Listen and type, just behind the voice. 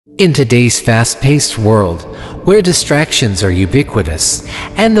In today's fast-paced world, where distractions are ubiquitous,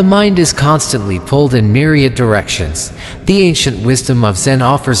 and the mind is constantly pulled in myriad directions, the ancient wisdom of Zen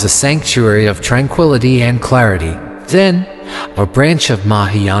offers a sanctuary of tranquility and clarity. Zen, a branch of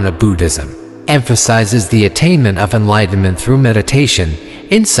Mahayana Buddhism, emphasizes the attainment of enlightenment through meditation,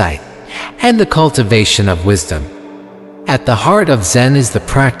 insight, and the cultivation of wisdom. At the heart of Zen is the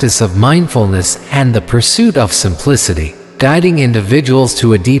practice of mindfulness and the pursuit of simplicity, guiding individuals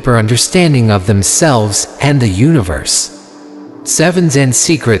to a deeper understanding of themselves and the universe. 7 Zen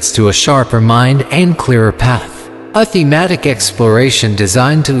Secrets to a Sharper Mind and Clearer Path. A thematic exploration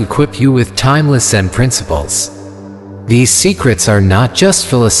designed to equip you with timeless Zen principles. These secrets are not just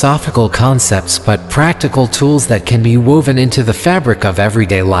philosophical concepts but practical tools that can be woven into the fabric of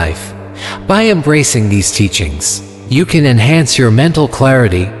everyday life. By embracing these teachings, you can enhance your mental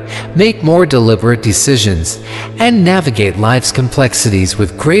clarity, make more deliberate decisions, and navigate life's complexities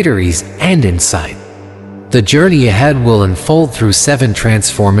with greater ease and insight. The journey ahead will unfold through 7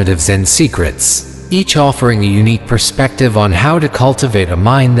 transformative Zen secrets, each offering a unique perspective on how to cultivate a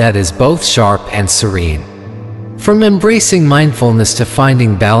mind that is both sharp and serene. From embracing mindfulness to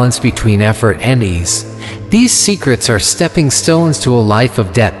finding balance between effort and ease, these secrets are stepping stones to a life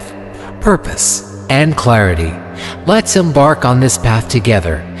of depth, purpose, and clarity. Let's embark on this path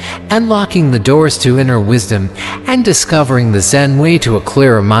together, unlocking the doors to inner wisdom and discovering the Zen way to a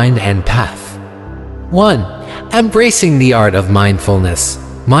clearer mind and path. 1. Embracing the art of mindfulness.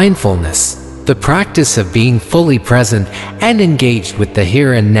 Mindfulness, the practice of being fully present and engaged with the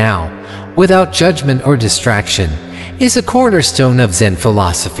here and now, without judgment or distraction, is a cornerstone of Zen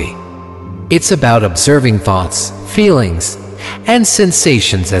philosophy. It's about observing thoughts, feelings, and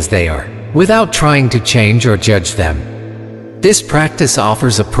sensations as they are, without trying to change or judge them. This practice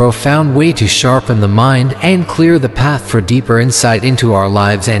offers a profound way to sharpen the mind and clear the path for deeper insight into our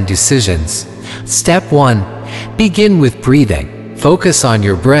lives and decisions. Step 1. Begin with breathing. Focus on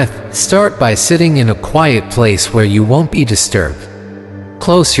your breath. Start by sitting in a quiet place where you won't be disturbed.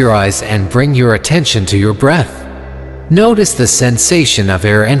 Close your eyes and bring your attention to your breath. Notice the sensation of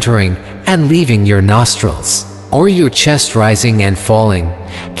air entering and leaving your nostrils, or your chest rising and falling.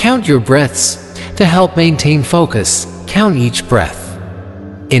 Count your breaths. To help maintain focus, count each breath.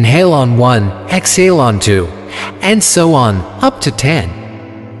 Inhale on 1, exhale on 2, and so on, up to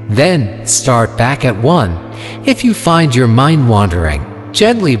 10. Then, start back at 1. If you find your mind wandering,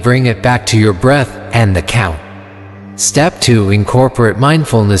 gently bring it back to your breath and the count. Step 2. Incorporate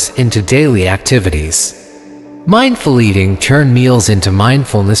mindfulness into daily activities. Mindful eating. Turn meals into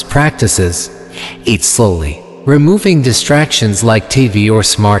mindfulness practices. Eat slowly, removing distractions like TV or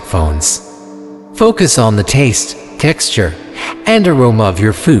smartphones. Focus on the taste, texture, and aroma of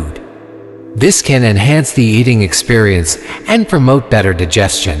your food. This can enhance the eating experience and promote better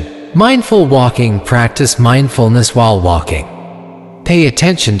digestion. Mindful walking. Practice mindfulness while walking. Pay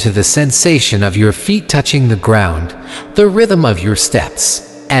attention to the sensation of your feet touching the ground, the rhythm of your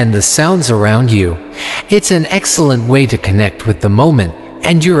steps, and the sounds around you. It's an excellent way to connect with the moment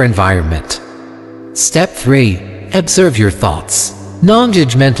and your environment. Step 3. Observe your thoughts.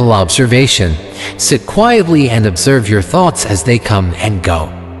 Non-judgmental observation. Sit quietly and observe your thoughts as they come and go.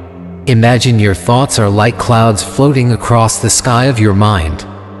 Imagine your thoughts are like clouds floating across the sky of your mind.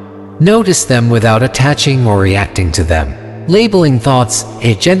 Notice them without attaching or reacting to them. Labeling thoughts.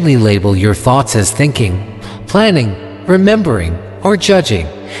 Gently label your thoughts as thinking, planning, remembering, or judging.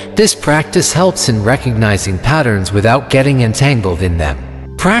 This practice helps in recognizing patterns without getting entangled in them.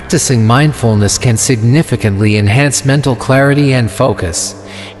 Practicing mindfulness can significantly enhance mental clarity and focus.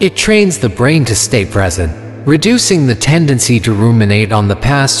 It trains the brain to stay present, reducing the tendency to ruminate on the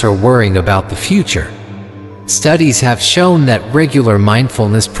past or worrying about the future. Studies have shown that regular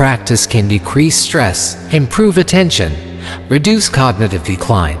mindfulness practice can decrease stress, improve attention, reduce cognitive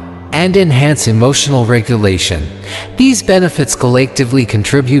decline, and enhance emotional regulation. These benefits collectively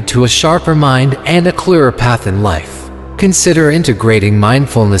contribute to a sharper mind and a clearer path in life. Consider integrating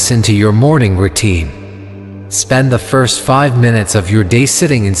mindfulness into your morning routine. Spend the first 5 minutes of your day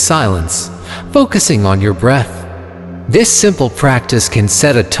sitting in silence, focusing on your breath. This simple practice can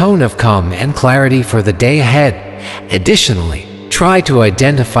set a tone of calm and clarity for the day ahead. Additionally, try to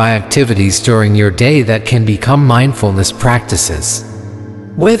identify activities during your day that can become mindfulness practices.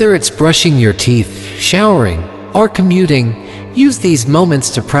 Whether it's brushing your teeth, showering, or commuting, use these moments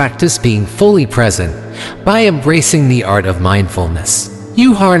to practice being fully present. By embracing the art of mindfulness,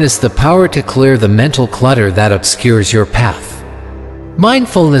 you harness the power to clear the mental clutter that obscures your path.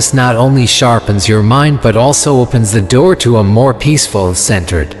 Mindfulness not only sharpens your mind but also opens the door to a more peaceful,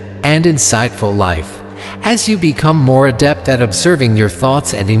 centered, and insightful life. As you become more adept at observing your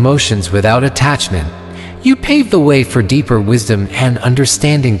thoughts and emotions without attachment, you pave the way for deeper wisdom and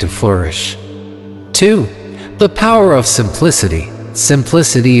understanding to flourish. 2. The power of simplicity.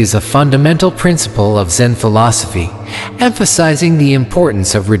 Simplicity is a fundamental principle of Zen philosophy, emphasizing the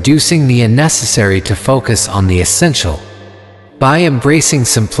importance of reducing the unnecessary to focus on the essential. By embracing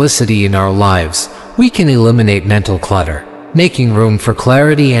simplicity in our lives, we can eliminate mental clutter, making room for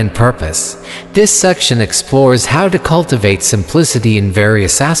clarity and purpose. This section explores how to cultivate simplicity in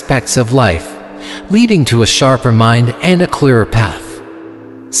various aspects of life, leading to a sharper mind and a clearer path.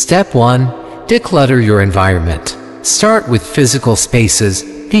 Step 1. Declutter your environment. Start with physical spaces.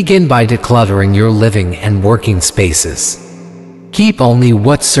 Begin by decluttering your living and working spaces. Keep only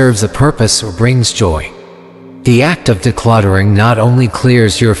what serves a purpose or brings joy. The act of decluttering not only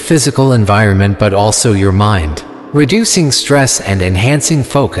clears your physical environment but also your mind, reducing stress and enhancing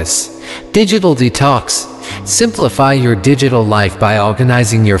focus. Digital detox. Simplify your digital life by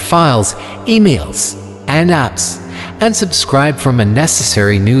organizing your files, emails, and apps, and subscribe from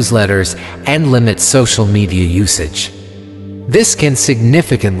unnecessary newsletters and limit social media usage. This can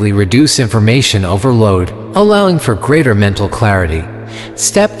significantly reduce information overload, allowing for greater mental clarity.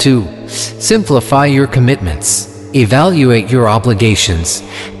 Step 2. Simplify your commitments. Evaluate your obligations.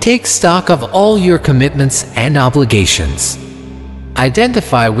 Take stock of all your commitments and obligations.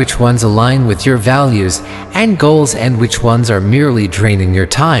 Identify which ones align with your values and goals and which ones are merely draining your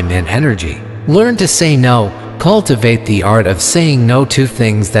time and energy. Learn to say no. Cultivate the art of saying no to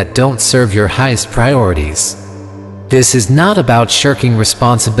things that don't serve your highest priorities. This is not about shirking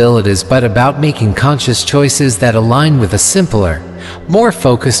responsibilities but about making conscious choices that align with a simpler, more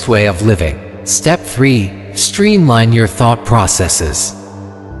focused way of living. Step 3. Streamline your thought processes.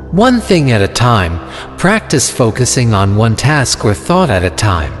 One thing at a time. Practice focusing on one task or thought at a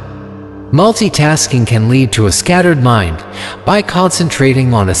time. Multitasking can lead to a scattered mind. By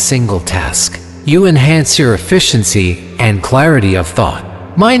concentrating on a single task, you enhance your efficiency and clarity of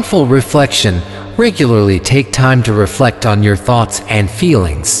thought. Mindful reflection. Regularly take time to reflect on your thoughts and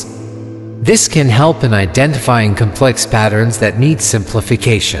feelings. This can help in identifying complex patterns that need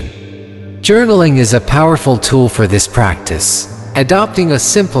simplification. Journaling is a powerful tool for this practice. Adopting a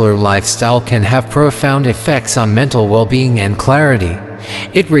simpler lifestyle can have profound effects on mental well-being and clarity.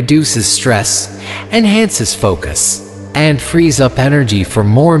 It reduces stress, enhances focus, and frees up energy for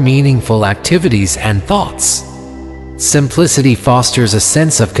more meaningful activities and thoughts. Simplicity fosters a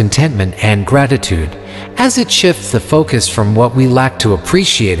sense of contentment and gratitude, as it shifts the focus from what we lack to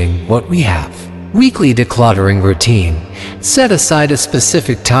appreciating what we have. Weekly decluttering routine. Set aside a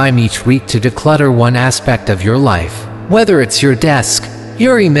specific time each week to declutter one aspect of your life, whether it's your desk,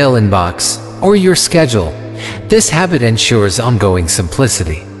 your email inbox, or your schedule. This habit ensures ongoing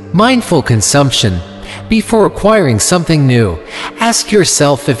simplicity. Mindful consumption. Before acquiring something new, ask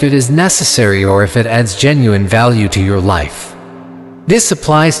yourself if it is necessary or if it adds genuine value to your life. This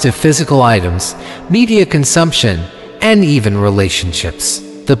applies to physical items, media consumption, and even relationships.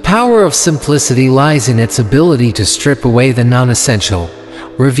 The power of simplicity lies in its ability to strip away the non-essential,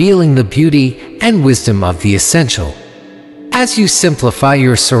 revealing the beauty and wisdom of the essential. As you simplify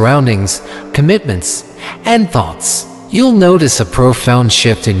your surroundings, commitments, and thoughts, you'll notice a profound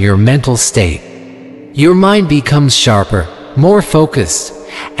shift in your mental state. Your mind becomes sharper, more focused,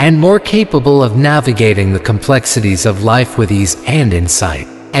 and more capable of navigating the complexities of life with ease and insight.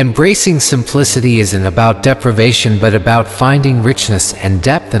 Embracing simplicity isn't about deprivation but about finding richness and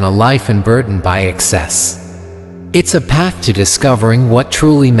depth in a life unburdened by excess. It's a path to discovering what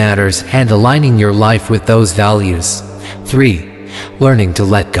truly matters and aligning your life with those values. 3. Learning to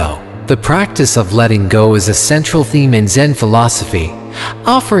let go. The practice of letting go is a central theme in Zen philosophy,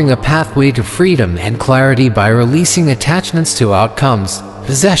 offering a pathway to freedom and clarity by releasing attachments to outcomes,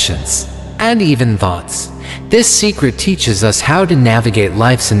 possessions, and even thoughts. This secret teaches us how to navigate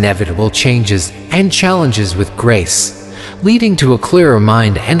life's inevitable changes and challenges with grace, leading to a clearer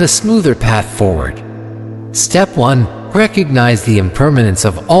mind and a smoother path forward. Step 1. Recognize the impermanence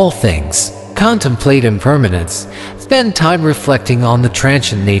of all things. Contemplate impermanence. Spend time reflecting on the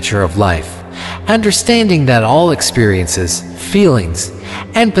transient nature of life, understanding that all experiences, feelings,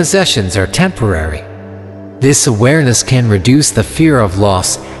 and possessions are temporary. This awareness can reduce the fear of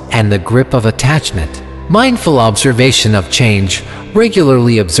loss and the grip of attachment. Mindful observation of change.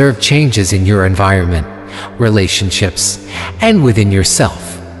 Regularly observe changes in your environment, relationships, and within yourself.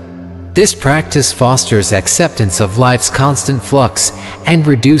 This practice fosters acceptance of life's constant flux and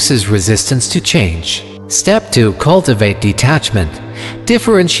reduces resistance to change. Step 2. Cultivate detachment.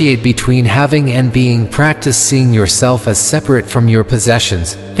 Differentiate between having and being. Practice seeing yourself as separate from your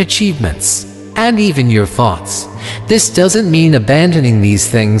possessions, achievements, and even your thoughts. This doesn't mean abandoning these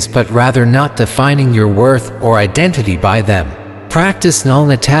things, but rather not defining your worth or identity by them. Practice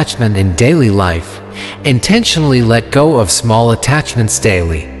non-attachment in daily life. Intentionally let go of small attachments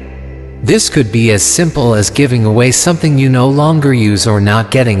daily. This could be as simple as giving away something you no longer use or not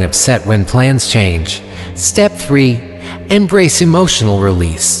getting upset when plans change. Step 3. Embrace emotional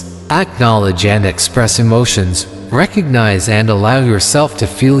release. Acknowledge and express emotions. Recognize and allow yourself to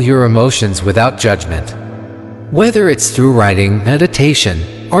feel your emotions without judgment. Whether it's through writing,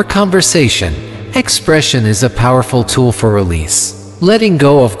 meditation, or conversation, expression is a powerful tool for release. Letting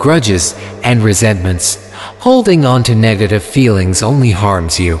go of grudges and resentments. Holding on to negative feelings only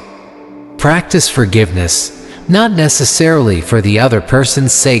harms you. Practice forgiveness, not necessarily for the other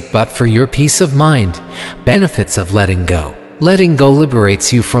person's sake but for your peace of mind. Benefits of letting go. Letting go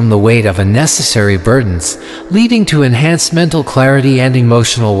liberates you from the weight of unnecessary burdens, leading to enhanced mental clarity and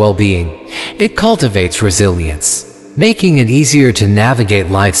emotional well-being. It cultivates resilience, making it easier to navigate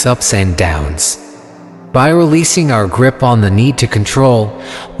life's ups and downs. By releasing our grip on the need to control,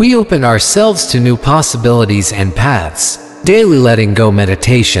 we open ourselves to new possibilities and paths. Daily letting go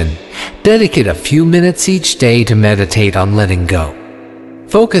meditation. Dedicate a few minutes each day to meditate on letting go.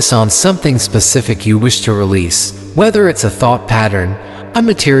 Focus on something specific you wish to release, whether it's a thought pattern, a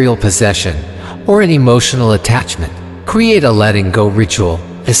material possession, or an emotional attachment. Create a letting go ritual.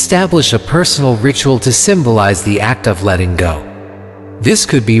 Establish a personal ritual to symbolize the act of letting go. This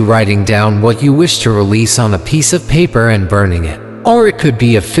could be writing down what you wish to release on a piece of paper and burning it. Or it could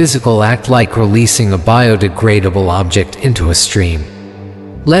be a physical act like releasing a biodegradable object into a stream.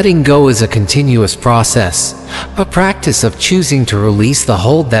 Letting go is a continuous process, a practice of choosing to release the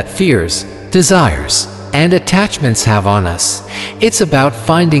hold that fears, desires, and attachments have on us. It's about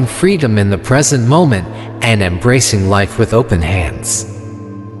finding freedom in the present moment and embracing life with open hands.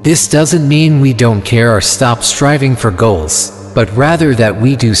 This doesn't mean we don't care or stop striving for goals, but rather that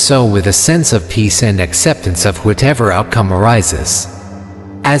we do so with a sense of peace and acceptance of whatever outcome arises.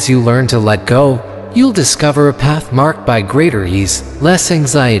 As you learn to let go, you'll discover a path marked by greater ease, less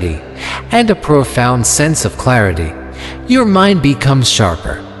anxiety, and a profound sense of clarity. Your mind becomes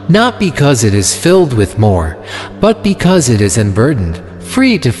sharper, not because it is filled with more, but because it is unburdened,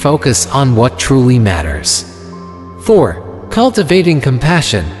 free to focus on what truly matters. 4. Cultivating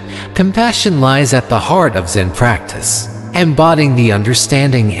compassion. Compassion lies at the heart of Zen practice, embodying the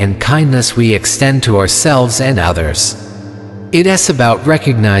understanding and kindness we extend to ourselves and others. It is about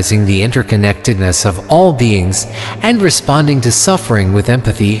recognizing the interconnectedness of all beings and responding to suffering with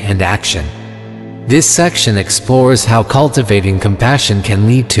empathy and action. This section explores how cultivating compassion can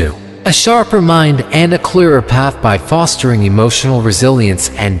lead to a sharper mind and a clearer path by fostering emotional resilience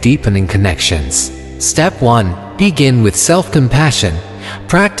and deepening connections. Step 1. Begin with self-compassion.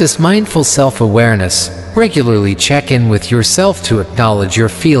 Practice mindful self-awareness. Regularly check in with yourself to acknowledge your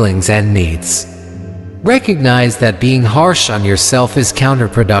feelings and needs. Recognize that being harsh on yourself is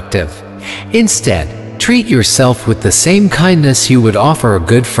counterproductive. Instead, treat yourself with the same kindness you would offer a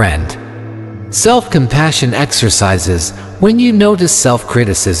good friend. Self-compassion exercises. When you notice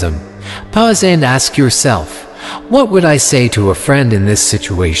self-criticism, pause and ask yourself, what would I say to a friend in this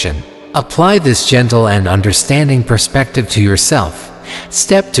situation? Apply this gentle and understanding perspective to yourself.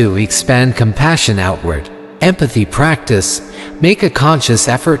 Step 2. Expand compassion outward. Empathy practice. Make a conscious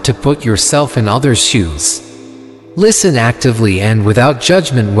effort to put yourself in others' shoes. Listen actively and without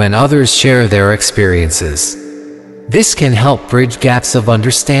judgment when others share their experiences. This can help bridge gaps of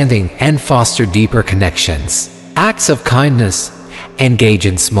understanding and foster deeper connections. Acts of kindness. Engage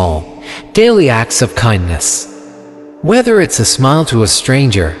in small, daily acts of kindness. Whether it's a smile to a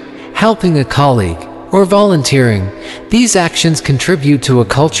stranger, helping a colleague, or volunteering, these actions contribute to a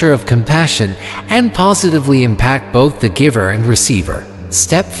culture of compassion and positively impact both the giver and receiver.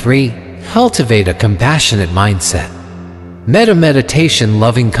 Step 3. Cultivate a compassionate mindset. Metta meditation.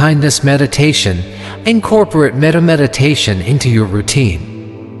 Loving kindness meditation. Incorporate metta meditation into your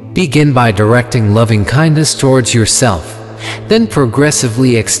routine. Begin by directing loving kindness towards yourself, then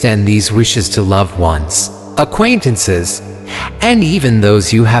progressively extend these wishes to loved ones, acquaintances, and even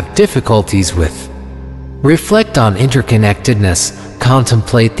those you have difficulties with. Reflect on interconnectedness.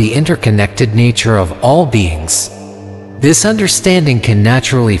 Contemplate the interconnected nature of all beings. This understanding can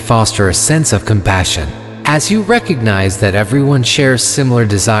naturally foster a sense of compassion, as you recognize that everyone shares similar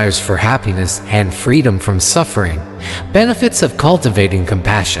desires for happiness and freedom from suffering. Benefits of cultivating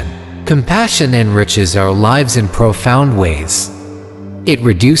compassion. Compassion enriches our lives in profound ways. It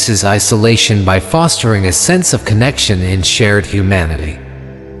reduces isolation by fostering a sense of connection and shared humanity.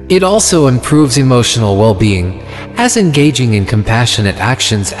 It also improves emotional well-being, as engaging in compassionate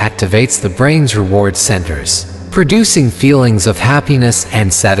actions activates the brain's reward centers, producing feelings of happiness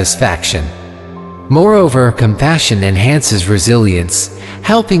and satisfaction. Moreover, compassion enhances resilience,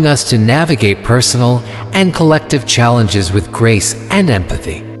 helping us to navigate personal and collective challenges with grace and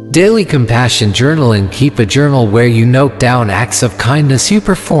empathy. Daily compassion journaling. Keep a journal where you note down acts of kindness you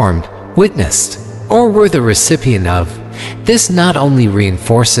performed, witnessed, or were the recipient of. This not only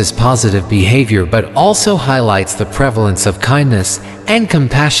reinforces positive behavior but also highlights the prevalence of kindness and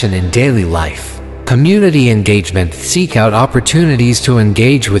compassion in daily life. Community engagement. Seek out opportunities to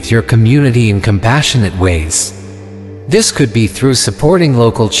engage with your community in compassionate ways. This could be through supporting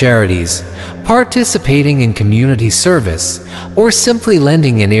local charities, participating in community service, or simply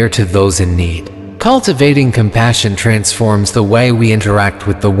lending an ear to those in need. Cultivating compassion transforms the way we interact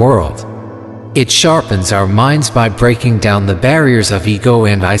with the world. It sharpens our minds by breaking down the barriers of ego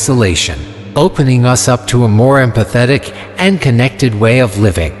and isolation, opening us up to a more empathetic and connected way of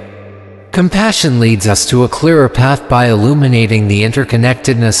living. Compassion leads us to a clearer path by illuminating the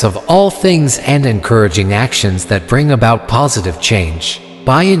interconnectedness of all things and encouraging actions that bring about positive change.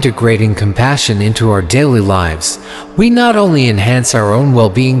 By integrating compassion into our daily lives, we not only enhance our own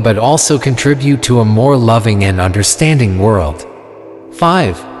well-being but also contribute to a more loving and understanding world.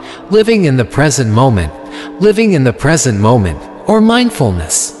 5. Living in the present moment. Living in the present moment, or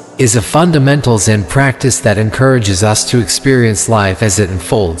mindfulness, is a fundamental Zen practice that encourages us to experience life as it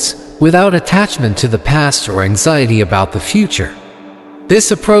unfolds, without attachment to the past or anxiety about the future.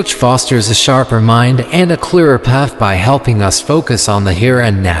 This approach fosters a sharper mind and a clearer path by helping us focus on the here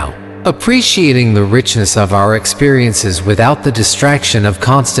and now, appreciating the richness of our experiences without the distraction of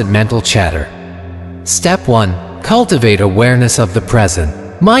constant mental chatter. Step 1. Cultivate awareness of the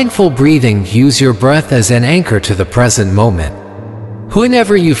present. Mindful breathing. Use your breath as an anchor to the present moment.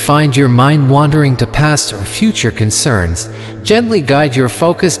 Whenever you find your mind wandering to past or future concerns, gently guide your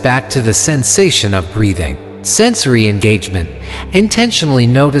focus back to the sensation of breathing. Sensory engagement. Intentionally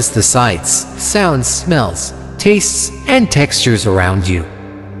notice the sights, sounds, smells, tastes, and textures around you.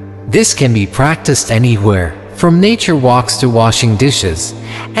 This can be practiced anywhere, from nature walks to washing dishes,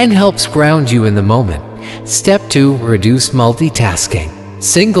 and helps ground you in the moment. Step 2. Reduce multitasking.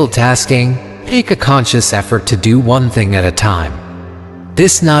 Single tasking. Make a conscious effort to do one thing at a time.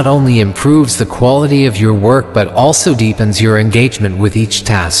 This not only improves the quality of your work but also deepens your engagement with each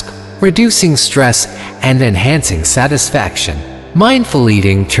task, reducing stress and enhancing satisfaction. Mindful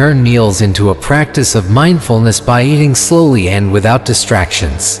eating. Turn meals into a practice of mindfulness by eating slowly and without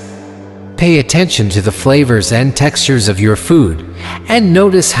distractions. Pay attention to the flavors and textures of your food, and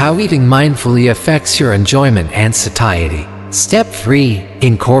notice how eating mindfully affects your enjoyment and satiety. Step 3.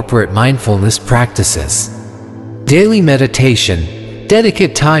 Incorporate mindfulness practices. Daily meditation.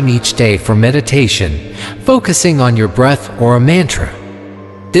 Dedicate time each day for meditation, focusing on your breath or a mantra.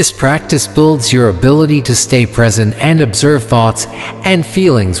 This practice builds your ability to stay present and observe thoughts and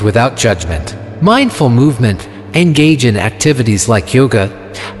feelings without judgment. Mindful movement. Engage in activities like yoga,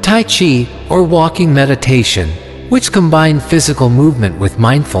 tai chi, or walking meditation, which combine physical movement with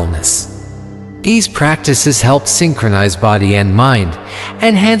mindfulness. These practices help synchronize body and mind,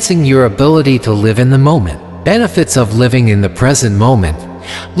 enhancing your ability to live in the moment. Benefits of living in the present moment.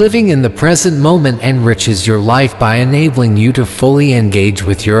 Living in the present moment enriches your life by enabling you to fully engage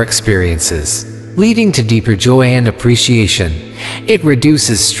with your experiences, leading to deeper joy and appreciation. It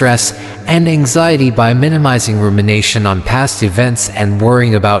reduces stress and anxiety by minimizing rumination on past events and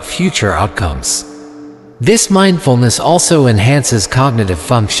worrying about future outcomes. This mindfulness also enhances cognitive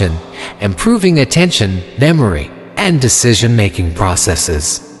function, improving attention, memory, and decision-making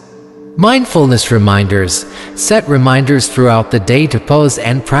processes. Mindfulness reminders. Set reminders throughout the day to pause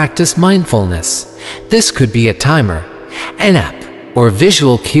and practice mindfulness. This could be a timer, an app, or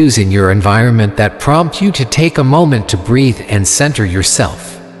visual cues in your environment that prompt you to take a moment to breathe and center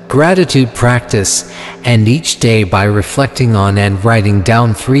yourself. Gratitude practice. End each day by reflecting on and writing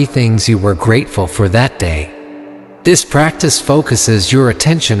down 3 things you were grateful for that day. This practice focuses your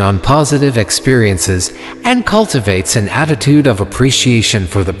attention on positive experiences and cultivates an attitude of appreciation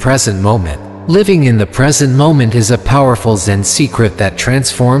for the present moment. Living in the present moment is a powerful Zen secret that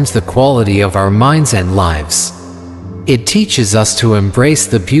transforms the quality of our minds and lives. It teaches us to embrace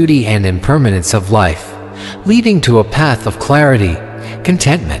the beauty and impermanence of life, leading to a path of clarity,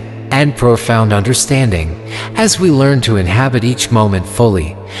 contentment, and profound understanding. As we learn to inhabit each moment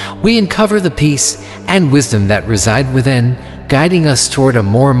fully, we uncover the peace and wisdom that reside within, guiding us toward a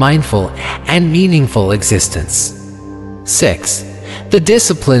more mindful and meaningful existence. 6. The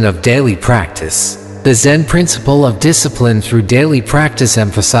discipline of daily practice. The Zen principle of discipline through daily practice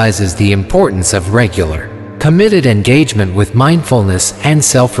emphasizes the importance of regular, committed engagement with mindfulness and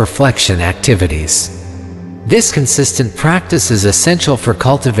self-reflection activities. This consistent practice is essential for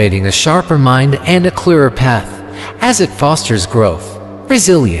cultivating a sharper mind and a clearer path, as it fosters growth,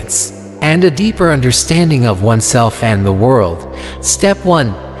 resilience, and a deeper understanding of oneself and the world. Step 1.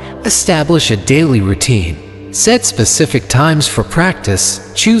 Establish a daily routine. Set specific times for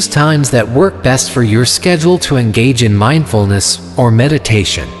practice. Choose times that work best for your schedule to engage in mindfulness or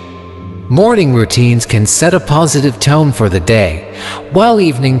meditation. Morning routines can set a positive tone for the day, while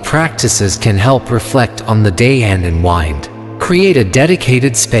evening practices can help reflect on the day and unwind. Create a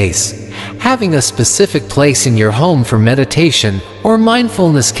dedicated space. Having a specific place in your home for meditation or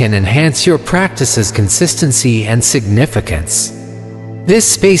mindfulness can enhance your practice's consistency and significance. This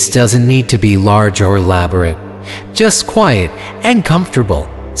space doesn't need to be large or elaborate, just quiet and comfortable.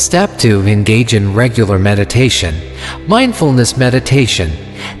 Step 2. Engage in regular meditation. Mindfulness meditation.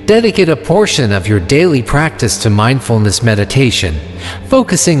 Dedicate a portion of your daily practice to mindfulness meditation,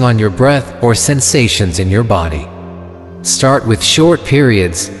 focusing on your breath or sensations in your body. Start with short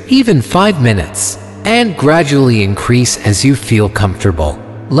periods, even 5 minutes, and gradually increase as you feel comfortable.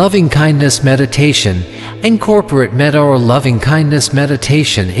 Loving-kindness meditation. Incorporate metta or loving-kindness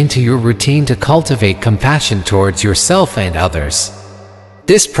meditation into your routine to cultivate compassion towards yourself and others.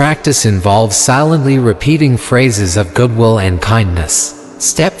 This practice involves silently repeating phrases of goodwill and kindness.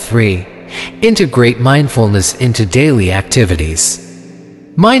 Step 3. Integrate mindfulness into daily activities.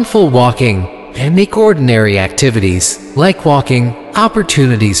 Mindful walking. Make ordinary activities, like walking,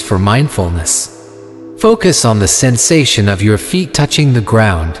 opportunities for mindfulness. Focus on the sensation of your feet touching the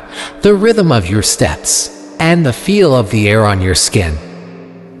ground, the rhythm of your steps, and the feel of the air on your skin.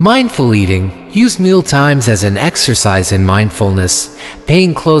 Mindful eating. Use meal times as an exercise in mindfulness,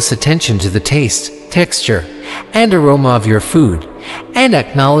 paying close attention to the taste, texture, and aroma of your food, and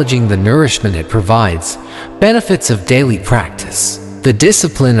acknowledging the nourishment it provides. Benefits of daily practice. The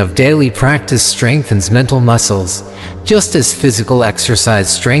discipline of daily practice strengthens mental muscles, just as physical exercise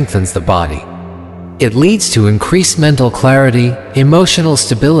strengthens the body. It leads to increased mental clarity, emotional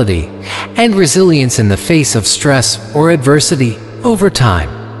stability, and resilience in the face of stress or adversity. Over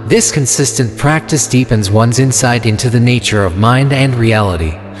time, this consistent practice deepens one's insight into the nature of mind and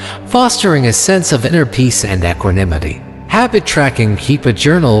reality, fostering a sense of inner peace and equanimity. Habit tracking. Keep a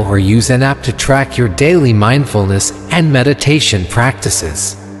journal or use an app to track your daily mindfulness and meditation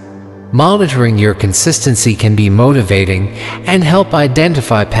practices. Monitoring your consistency can be motivating and help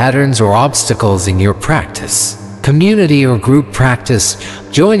identify patterns or obstacles in your practice. Community or group practice.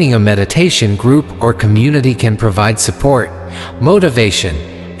 Joining a meditation group or community can provide support, motivation,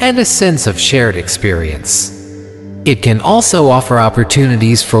 and a sense of shared experience. It can also offer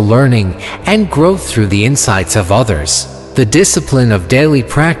opportunities for learning and growth through the insights of others. The discipline of daily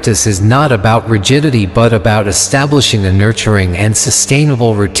practice is not about rigidity but about establishing a nurturing and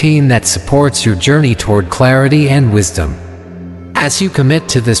sustainable routine that supports your journey toward clarity and wisdom. As you commit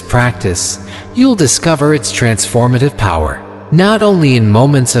to this practice, you'll discover its transformative power, not only in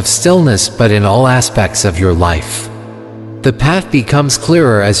moments of stillness but in all aspects of your life. The path becomes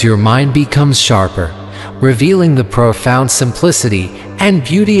clearer as your mind becomes sharper, revealing the profound simplicity and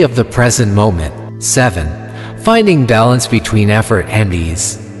beauty of the present moment. 7. Finding balance between effort and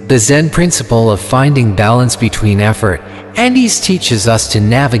ease. The Zen principle of finding balance between effort and ease teaches us to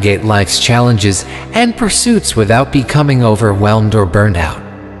navigate life's challenges and pursuits without becoming overwhelmed or burned out.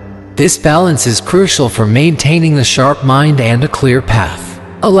 This balance is crucial for maintaining a sharp mind and a clear path,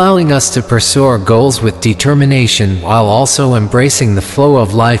 allowing us to pursue our goals with determination while also embracing the flow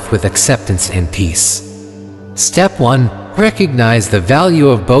of life with acceptance and peace. Step 1. Recognize the value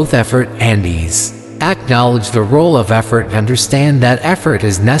of both effort and ease. Acknowledge the role of effort and understand that effort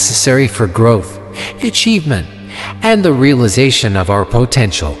is necessary for growth, achievement, and the realization of our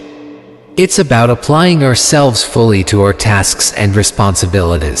potential. It's about applying ourselves fully to our tasks and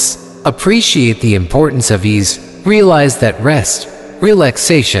responsibilities. Appreciate the importance of ease. Realize that rest,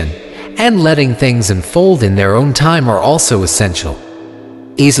 relaxation, and letting things unfold in their own time are also essential.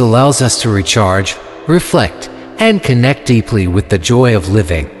 Ease allows us to recharge, reflect, and connect deeply with the joy of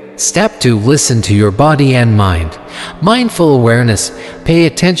living. Step 2. Listen to your body and mind. Mindful awareness. Pay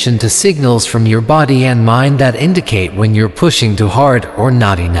attention to signals from your body and mind that indicate when you're pushing too hard or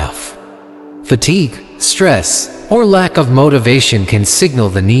not enough. Fatigue, stress, or lack of motivation can signal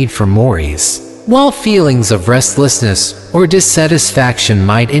the need for more ease, while feelings of restlessness or dissatisfaction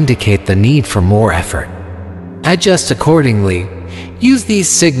might indicate the need for more effort. Adjust accordingly. Use these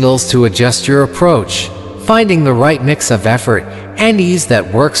signals to adjust your approach, finding the right mix of effort and ease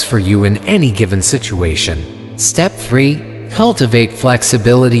that works for you in any given situation. Step 3. Cultivate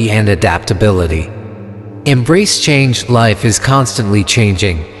flexibility and adaptability. Embrace change. Life is constantly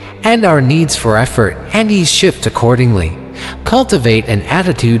changing, and our needs for effort and ease shift accordingly. Cultivate an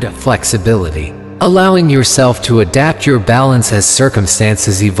attitude of flexibility, allowing yourself to adapt your balance as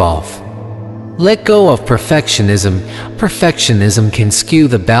circumstances evolve. Let go of perfectionism. Perfectionism can skew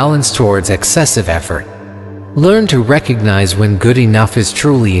the balance towards excessive effort. Learn to recognize when good enough is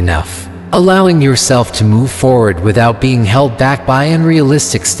truly enough, allowing yourself to move forward without being held back by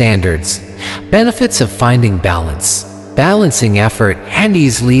unrealistic standards. Benefits of finding balance. Balancing effort and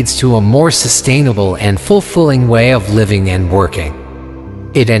ease leads to a more sustainable and fulfilling way of living and working.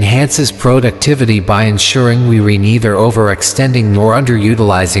 It enhances productivity by ensuring we are neither overextending nor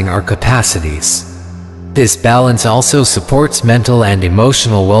underutilizing our capacities. This balance also supports mental and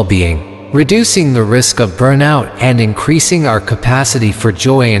emotional well-being, reducing the risk of burnout and increasing our capacity for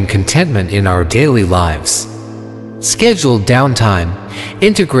joy and contentment in our daily lives. Scheduled downtime.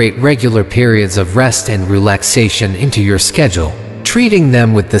 Integrate regular periods of rest and relaxation into your schedule, treating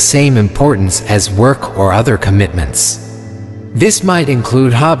them with the same importance as work or other commitments. This might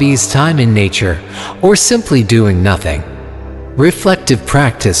include hobbies, time in nature, or simply doing nothing. Reflective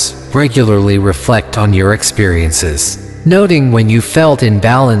practice. Regularly reflect on your experiences, noting when you felt in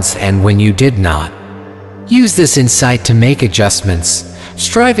balance and when you did not. Use this insight to make adjustments,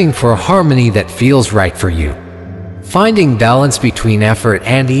 striving for a harmony that feels right for you. Finding balance between effort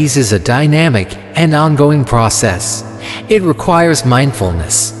and ease is a dynamic and ongoing process. It requires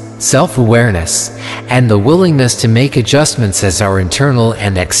mindfulness, self-awareness, and the willingness to make adjustments as our internal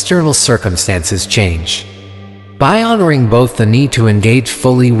and external circumstances change. By honoring both the need to engage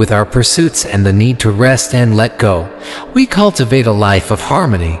fully with our pursuits and the need to rest and let go, we cultivate a life of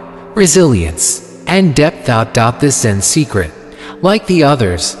harmony, resilience, and depth. This Zen secret, like the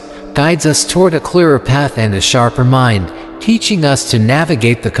others, guides us toward a clearer path and a sharper mind, teaching us to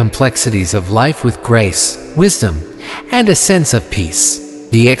navigate the complexities of life with grace, wisdom, and a sense of peace.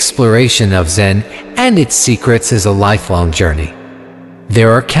 The exploration of Zen and its secrets is a lifelong journey.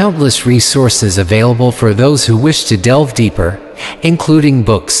 There are countless resources available for those who wish to delve deeper, including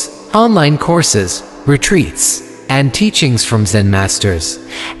books, online courses, retreats, and teachings from Zen masters.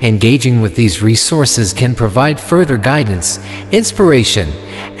 Engaging with these resources can provide further guidance, inspiration,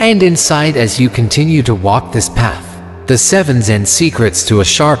 and insight as you continue to walk this path. The 7 Zen secrets to a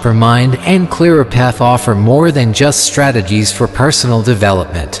sharper mind and clearer path offer more than just strategies for personal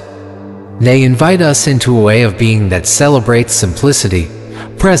development. They invite us into a way of being that celebrates simplicity,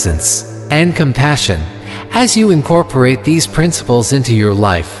 presence, and compassion. As you incorporate these principles into your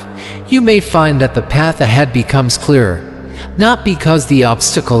life, you may find that the path ahead becomes clearer, not because the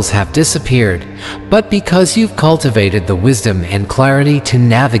obstacles have disappeared, but because you've cultivated the wisdom and clarity to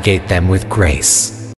navigate them with grace.